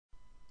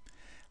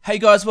Hey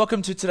guys,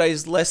 welcome to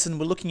today's lesson.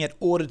 We're looking at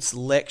ordered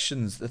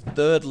selections, the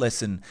third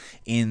lesson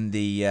in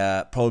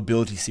the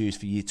probability series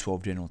for Year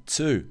 12 General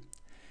 2.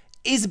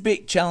 Is a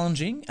bit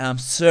challenging,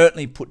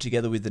 certainly put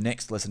together with the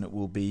next lesson it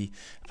will be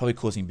probably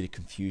causing a bit of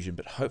confusion,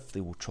 but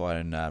hopefully we'll try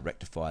and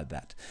rectify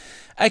that.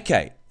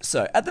 Okay,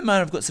 so at the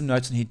moment I've got some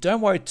notes on here.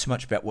 Don't worry too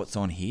much about what's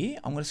on here.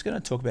 I'm just going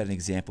to talk about an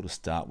example to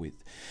start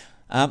with.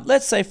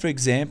 Let's say, for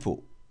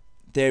example,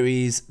 there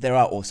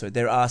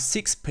are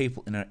 6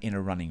 people in a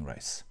running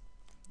race.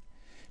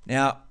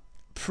 Now,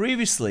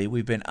 previously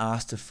we've been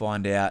asked to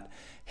find out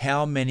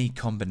how many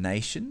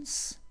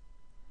combinations,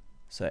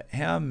 that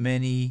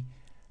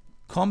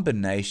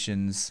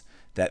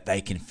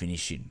they can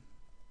finish in.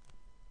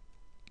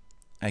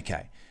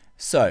 Okay,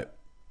 so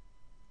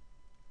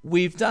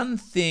we've done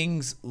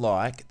things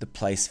like the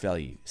place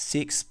value,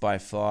 6 by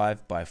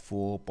 5 by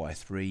 4 by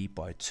 3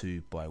 by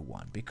 2 by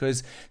 1.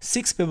 Because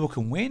 6 people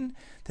can win,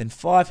 then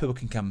 5 people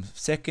can come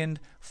second,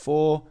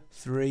 4,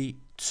 3,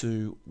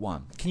 2,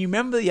 1. Can you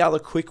remember the other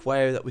quick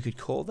way that we could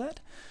call that?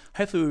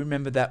 Hopefully we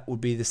remember that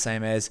would be the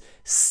same as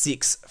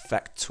 6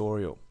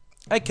 factorial.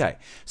 Okay,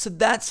 so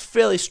that's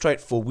fairly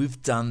straightforward.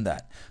 We've done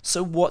that.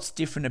 So what's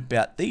different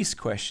about these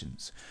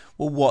questions?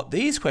 Well, what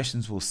these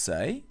questions will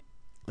say,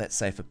 let's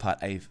say for part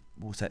A,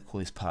 we'll call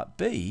this part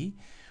B,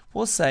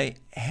 we'll say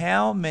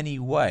how many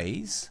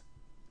ways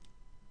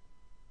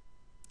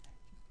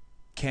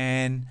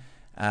can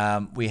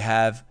we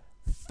have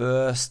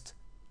first,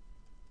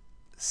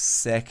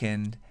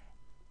 second,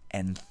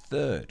 and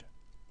third.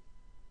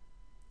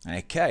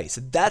 Okay,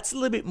 so that's a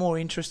little bit more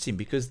interesting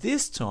because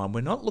this time we're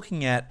not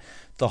looking at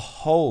the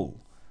whole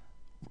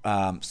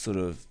sort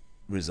of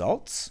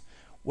results.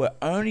 We're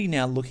only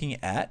now looking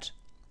at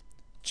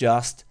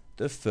just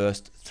the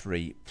first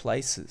 3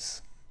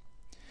 places.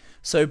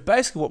 So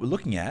basically what we're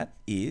looking at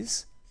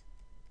is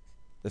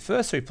the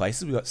first 3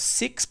 places. We've got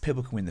 6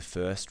 people can win the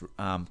first,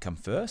 come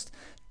first,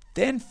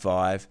 then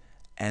 5,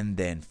 and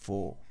then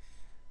 4.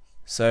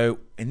 So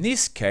in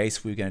this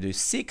case, we're going to do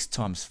 6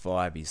 times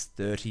 5 is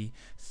 30.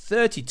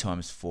 30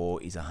 times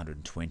 4 is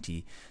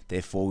 120.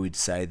 Therefore, we'd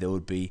say there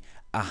would be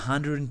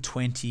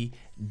 120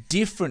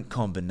 different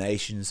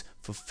combinations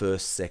for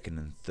first, second,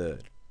 and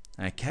third.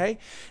 Okay?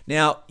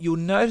 Now, you'll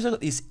notice I've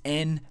got this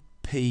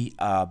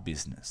NPR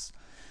business.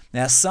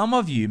 Now, some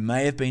of you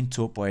may have been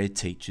taught by your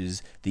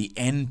teachers the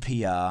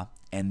NPR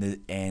and the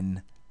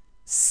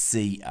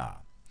NCR.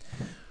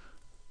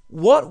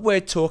 What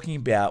we're talking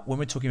about when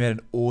we're talking about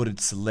an ordered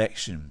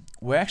selection,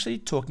 we're actually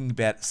talking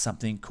about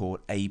something called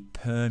a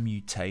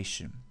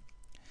permutation.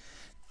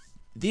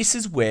 This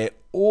is where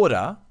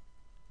order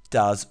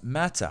does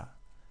matter.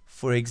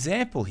 For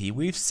example, here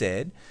we've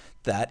said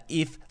that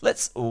if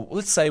let's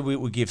say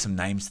we'll give some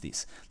names to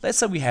this. Let's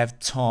say we have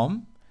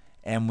Tom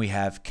and we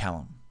have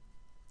Callum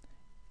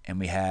and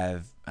we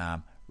have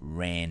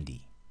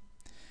Randy.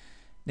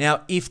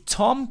 Now, if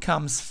Tom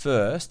comes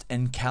first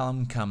and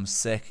Callum comes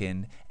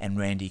second and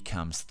Randy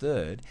comes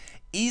third,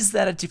 is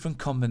that a different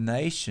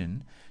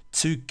combination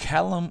to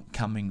Callum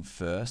coming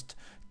first,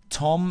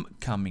 Tom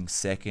coming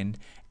second,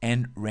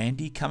 and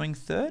Randy coming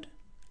third?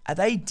 Are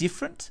they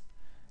different?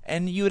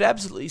 And you would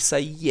absolutely say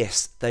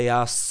yes, they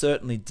are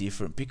certainly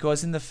different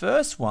because in the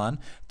first one,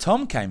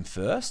 Tom came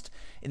first.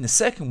 In the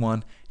second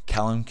one,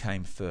 Callum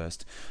came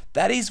first.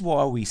 That is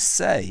why we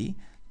say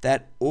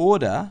that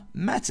order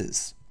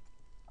matters.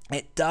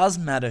 It does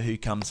matter who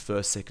comes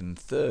first, second, and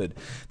third.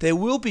 There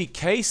will be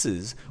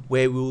cases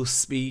where we'll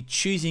be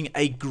choosing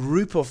a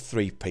group of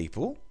 3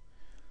 people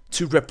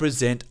to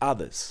represent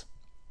others.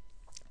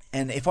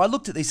 And if I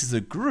looked at this as a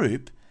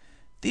group,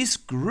 this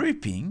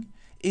grouping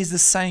is the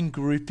same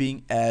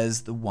grouping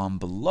as the one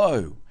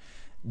below.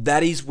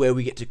 That is where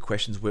we get to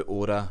questions where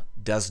order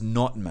does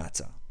not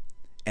matter.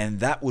 And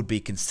that would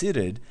be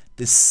considered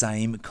the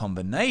same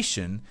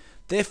combination.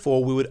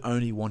 Therefore, we would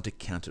only want to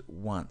count it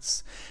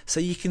once. So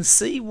you can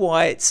see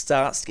why it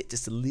starts to get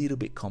just a little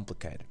bit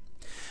complicated.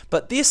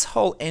 But this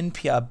whole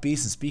NPR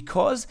business,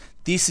 because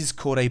this is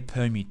called a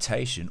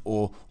permutation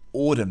or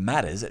order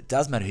matters, it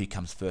does matter who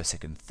comes first,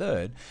 second,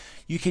 third,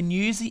 you can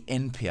use the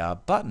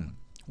NPR button,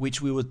 which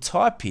we would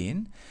type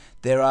in.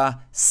 There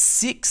are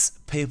 6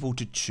 people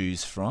to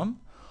choose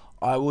from.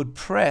 I would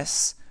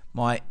press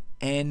my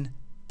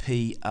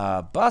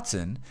NPR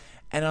button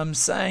and I'm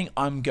saying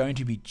I'm going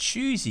to be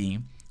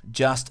choosing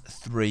just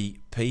 3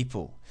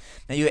 people.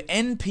 Now your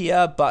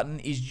NPR button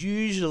is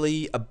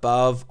usually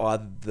above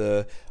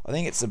either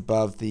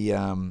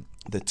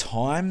the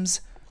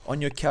times on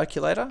your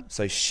calculator,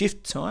 so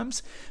shift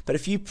times. But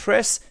if you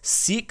press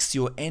 6,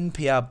 your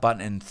NPR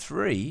button, and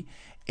 3,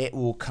 it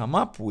will come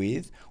up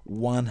with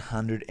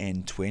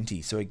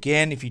 120. So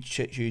again, if you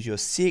choose your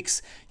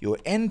 6, your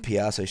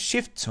NPR, so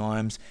shift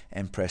times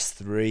and press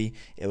 3,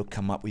 it will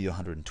come up with your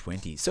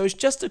 120. So it's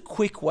just a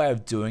quick way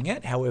of doing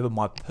it. However,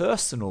 my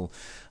personal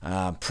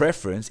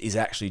preference is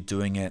actually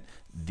doing it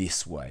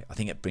this way. I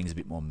think it brings a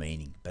bit more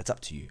meaning, but it's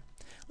up to you.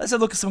 Let's have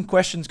a look at some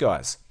questions,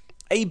 guys.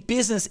 A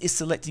business is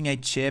selecting a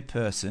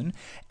chairperson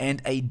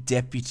and a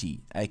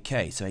deputy.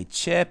 Okay, so a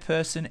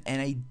chairperson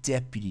and a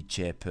deputy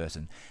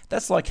chairperson.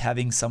 That's like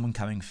having someone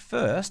coming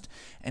first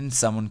and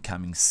someone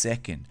coming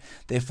second.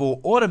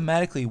 Therefore,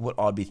 automatically what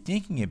I'd be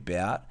thinking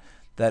about,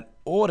 that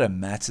order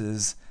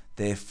matters.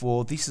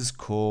 Therefore, this is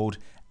called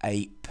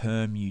a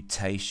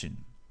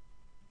permutation.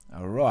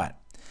 All right.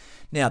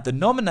 Now, the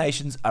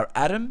nominations are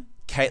Adam,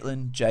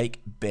 Caitlin,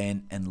 Jake,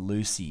 Ben, and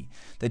Lucy.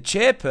 The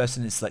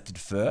chairperson is selected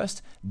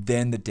first,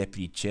 then the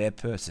deputy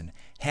chairperson.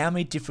 How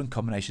many different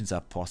combinations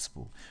are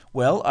possible?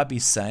 Well, I'd be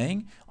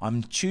saying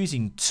I'm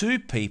choosing 2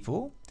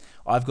 people.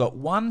 I've got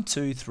 1,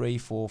 2, 3,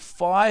 4,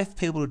 5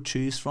 people to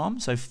choose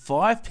from. So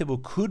 5 people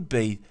could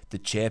be the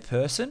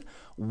chairperson.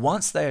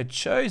 Once they are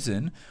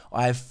chosen,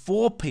 I have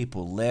 4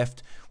 people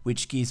left,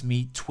 which gives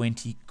me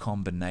 20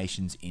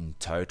 combinations in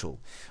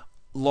total.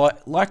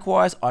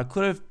 Likewise, I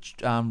could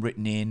have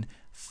written in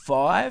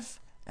 5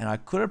 and I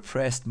could have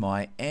pressed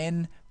my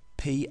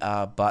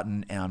NPR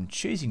button and I'm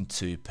choosing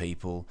 2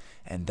 people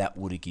and that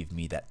would have given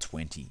me that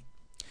 20.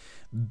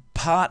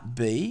 Part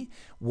B,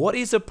 what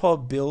is the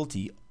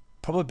probability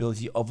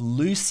of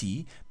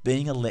Lucy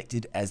being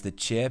elected as the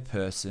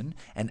chairperson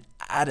and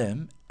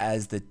Adam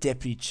as the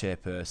deputy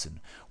chairperson?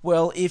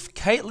 Well, if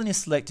Caitlin is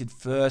selected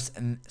first,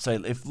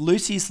 if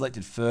Lucy is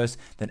selected first,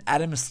 then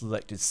Adam is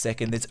selected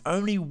second. There's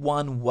only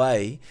one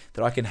way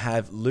that I can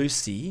have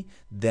Lucy,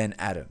 then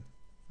Adam.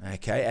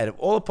 Okay, out of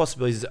all the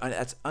possibilities,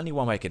 that's only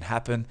one way it can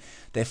happen.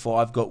 Therefore,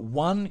 I've got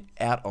 1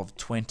 out of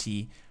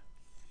 20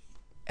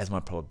 as my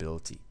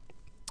probability.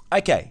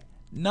 Okay,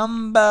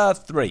 number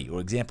 3,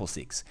 or example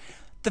 6.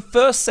 The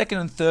first, second,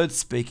 and third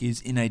speakers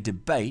in a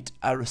debate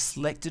are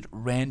selected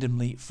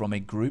randomly from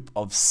a group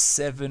of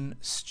 7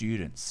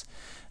 students.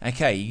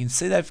 Okay, you can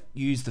see they've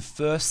used the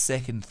first,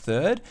 second,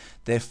 third.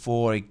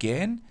 Therefore,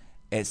 again,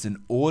 it's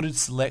an ordered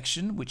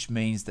selection, which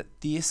means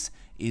that this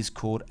is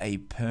called a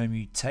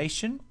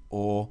permutation,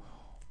 or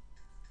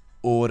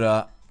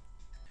order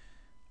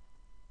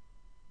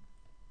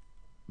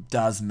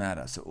does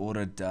matter. So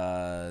order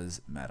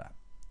does matter.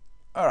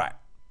 All right.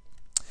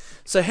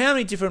 So how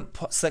many different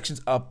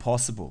selections are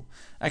possible?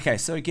 Okay,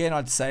 so again,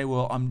 I'd say,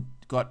 well, I'm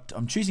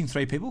choosing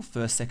 3 people,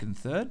 first, second,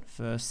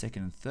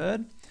 and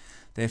third.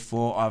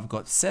 Therefore, I've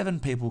got 7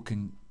 people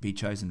can be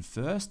chosen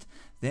first,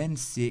 then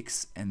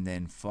 6, and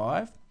then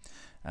 5.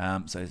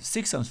 So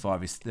 6 times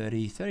 5 is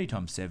 30. 30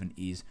 times 7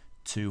 is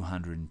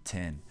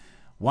 210.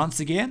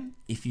 Once again,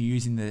 if you're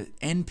using the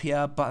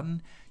NPR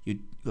button, you've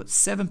got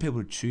 7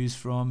 people to choose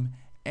from.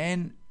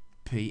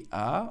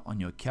 NPR on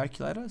your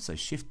calculator, so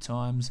shift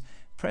times,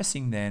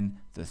 pressing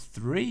then the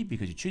 3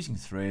 because you're choosing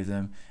 3 of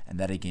them, and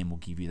that again will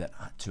give you that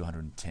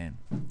 210.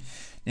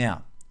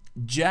 Now,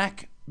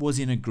 Jack was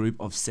in a group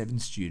of 7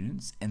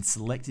 students and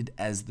selected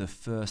as the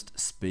first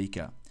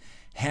speaker.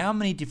 How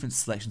many different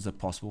selections are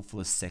possible for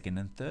the second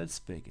and third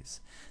speakers?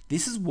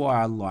 This is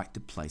why I like to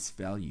place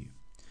value.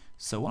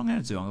 So what I'm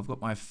going to do, I've got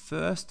my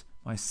first,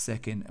 my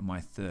second, and my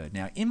third.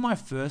 Now, in my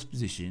first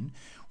position,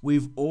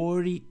 we've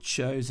already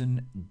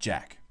chosen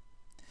Jack.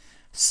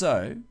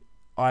 So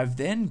I've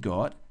then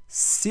got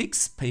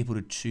 6 people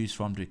to choose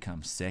from to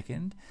come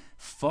second,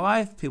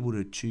 5 people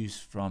to choose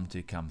from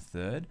to come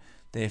third.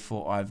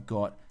 Therefore, I've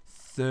got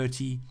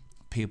 30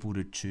 people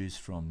to choose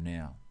from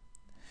now.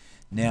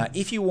 Now,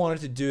 if you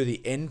wanted to do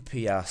the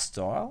NPR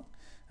style,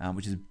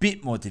 which is a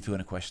bit more difficult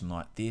in a question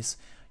like this,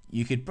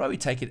 you could probably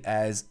take it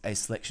as a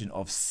selection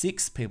of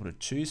 6 people to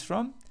choose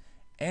from,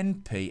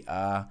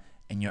 NPR,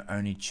 and you're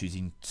only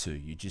choosing 2.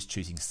 You're just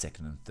choosing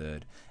second and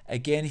third.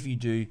 Again, if you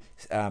do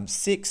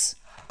 6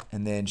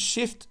 and then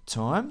shift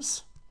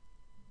times,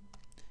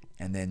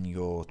 and then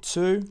your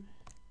 2,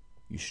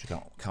 you should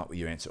come up with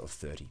your answer of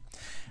 30.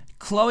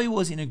 Chloe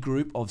was in a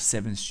group of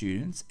 7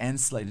 students and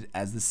selected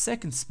as the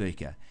second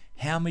speaker.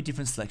 How many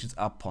different selections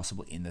are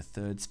possible in the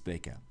third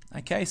speaker?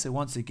 Okay, so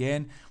once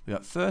again, we've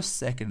got first,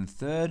 second, and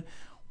third.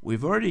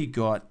 We've already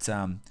got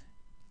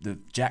the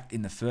Jack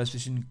in the first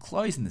position,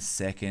 Chloe's in the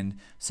second.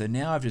 So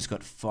now I've just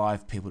got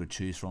 5 people to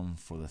choose from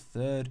for the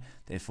third.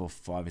 Therefore,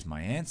 5 is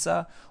my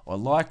answer. Or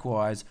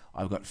likewise,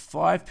 I've got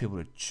 5 people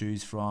to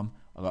choose from.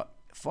 I've got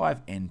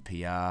 5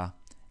 NPR,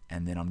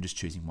 and then I'm just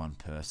choosing 1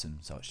 person.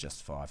 So it's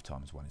just 5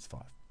 times 1 is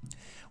 5.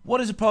 What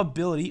is the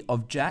probability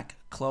of Jack,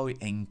 Chloe,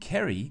 and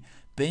Kerry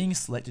being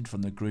selected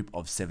from the group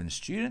of 7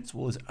 students?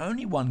 Well, there's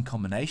only one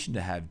combination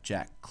to have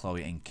Jack,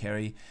 Chloe, and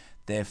Kerry.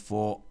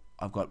 Therefore,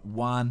 I've got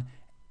 1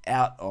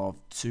 out of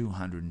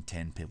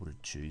 210 people to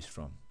choose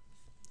from.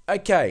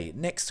 Okay,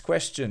 next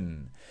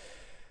question.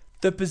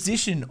 The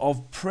position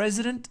of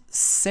President,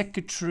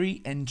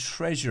 Secretary, and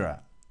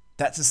Treasurer.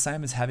 That's the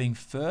same as having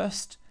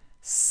first,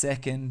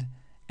 second,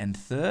 and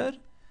third.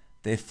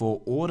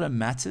 Therefore, order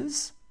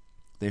matters.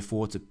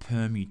 Therefore, it's a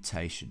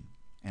permutation.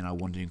 And I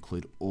want to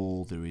include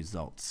all the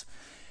results.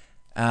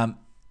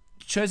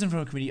 Chosen from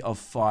a committee of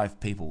 5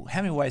 people.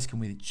 How many ways can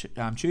we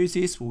choose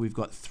this? Well, we've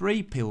got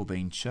 3 people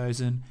being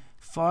chosen,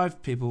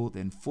 5 people,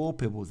 then 4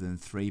 people, then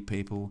 3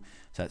 people.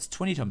 So it's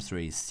 20 times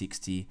 3 is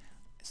 60.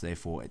 So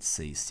therefore, it's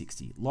C,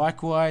 60.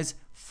 Likewise,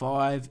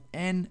 5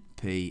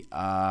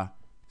 NPR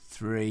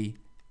 3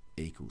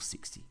 equals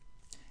 60.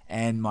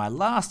 And my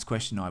last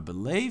question, I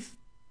believe,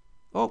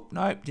 oh,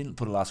 no, didn't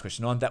put a last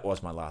question on. That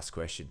was my last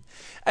question.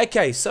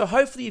 Okay, so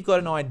hopefully you've got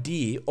an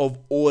idea of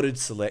ordered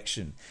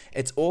selection.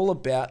 It's all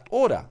about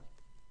order,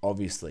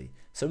 obviously.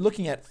 So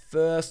looking at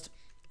first,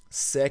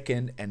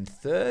 second, and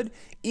third,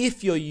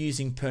 if you're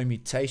using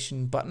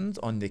permutation buttons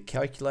on the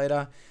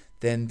calculator,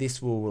 then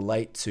this will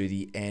relate to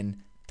the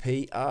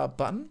NPR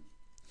button.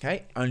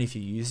 Okay, only if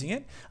you're using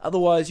it.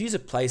 Otherwise, use a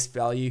place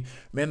value.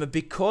 Remember,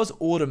 because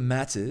order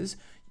matters,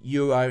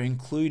 you are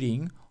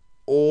including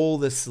all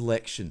the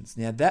selections.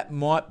 Now, that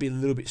might be a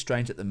little bit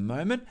strange at the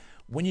moment.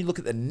 When you look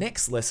at the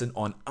next lesson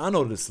on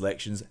unordered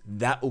selections,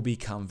 that will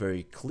become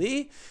very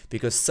clear,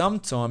 because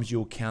sometimes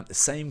you'll count the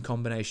same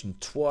combination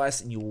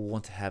twice and you will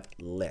want to have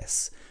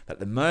less. But at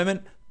the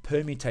moment,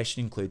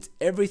 permutation includes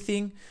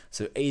everything,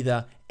 so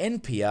either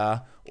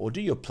NPR or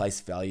do your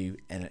place value,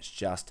 and it's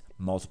just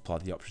multiply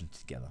the options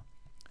together.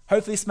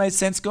 Hopefully this made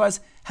sense,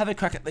 guys. Have a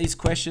crack at these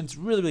questions,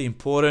 really, really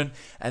important.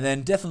 And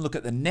then definitely look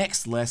at the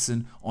next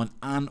lesson on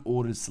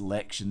unordered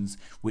selections,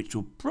 which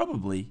will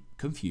probably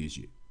confuse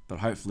you, but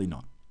hopefully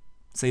not.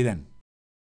 See you then.